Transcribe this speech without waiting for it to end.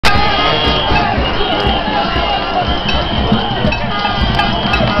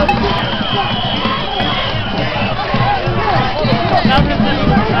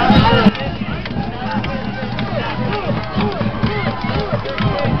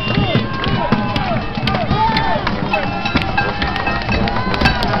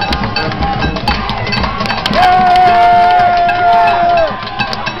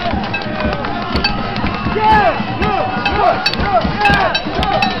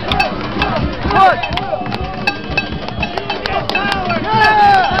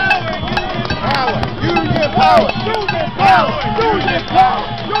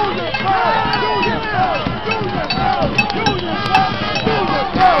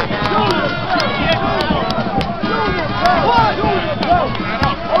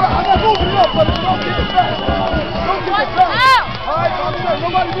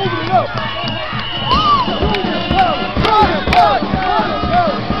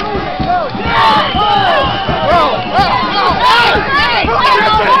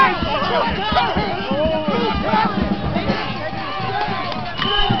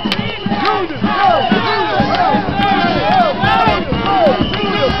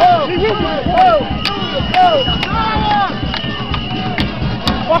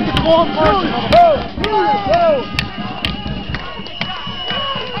Fucking long margin.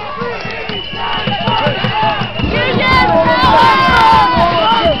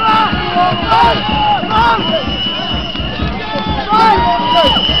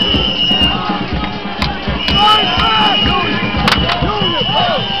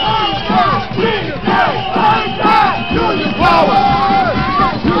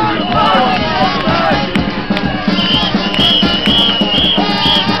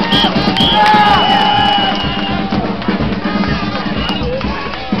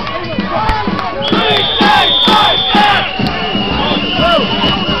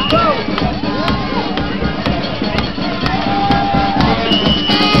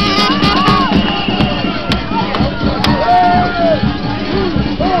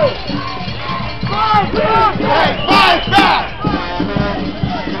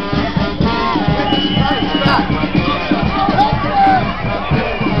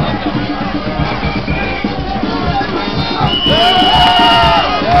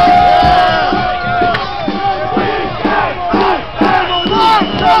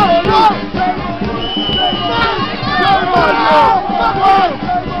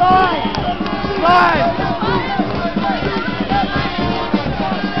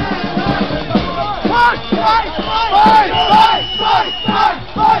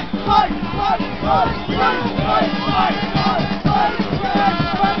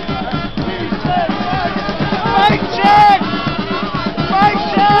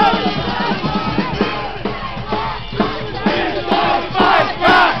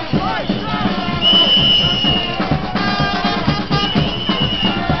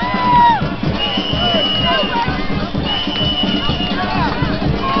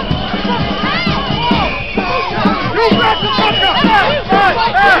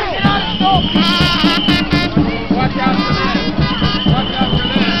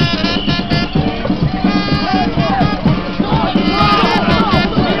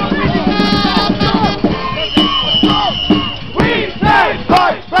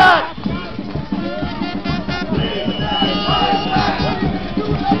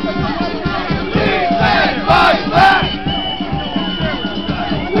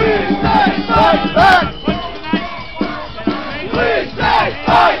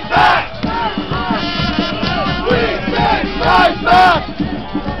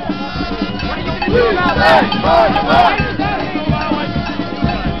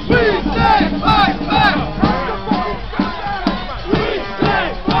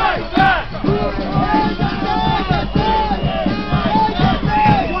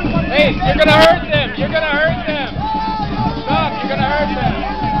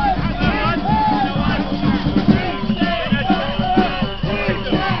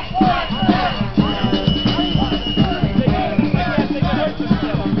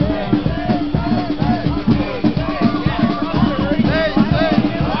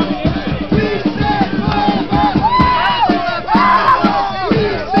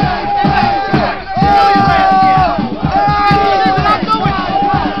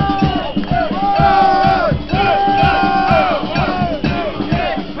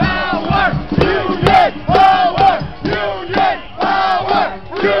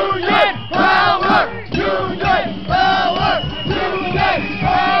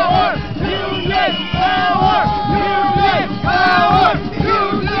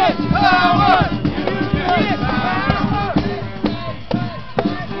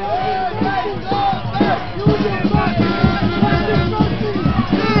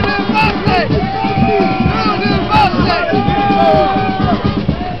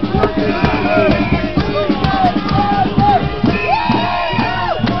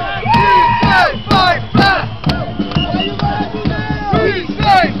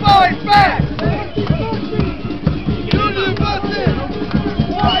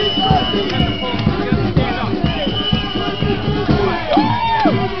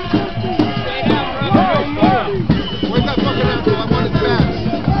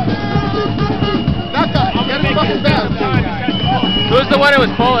 Who's the one who was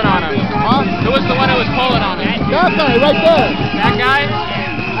pulling on him? Huh? Who was the one who was pulling on him? That guy right there. That guy?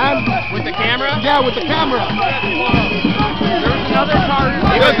 And with the camera? Yeah, with the camera. There was another another car.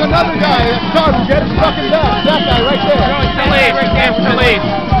 There's another guy. Charlie, get his fucking back. That guy right there. No, it's the lead. Right there, it's the lead.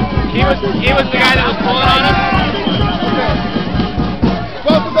 He was the guy that was pulling on him. Okay.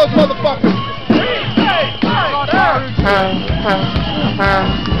 Both of those motherfuckers.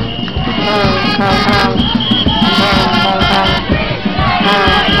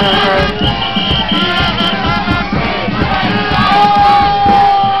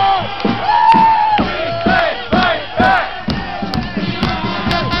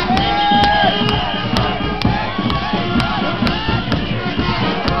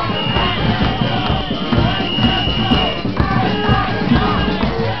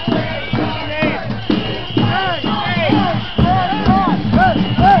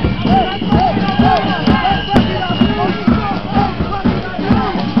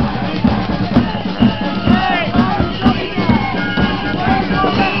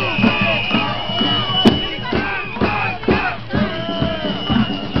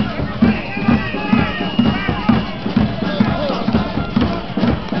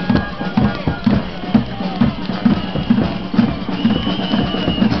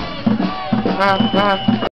 Ha ha.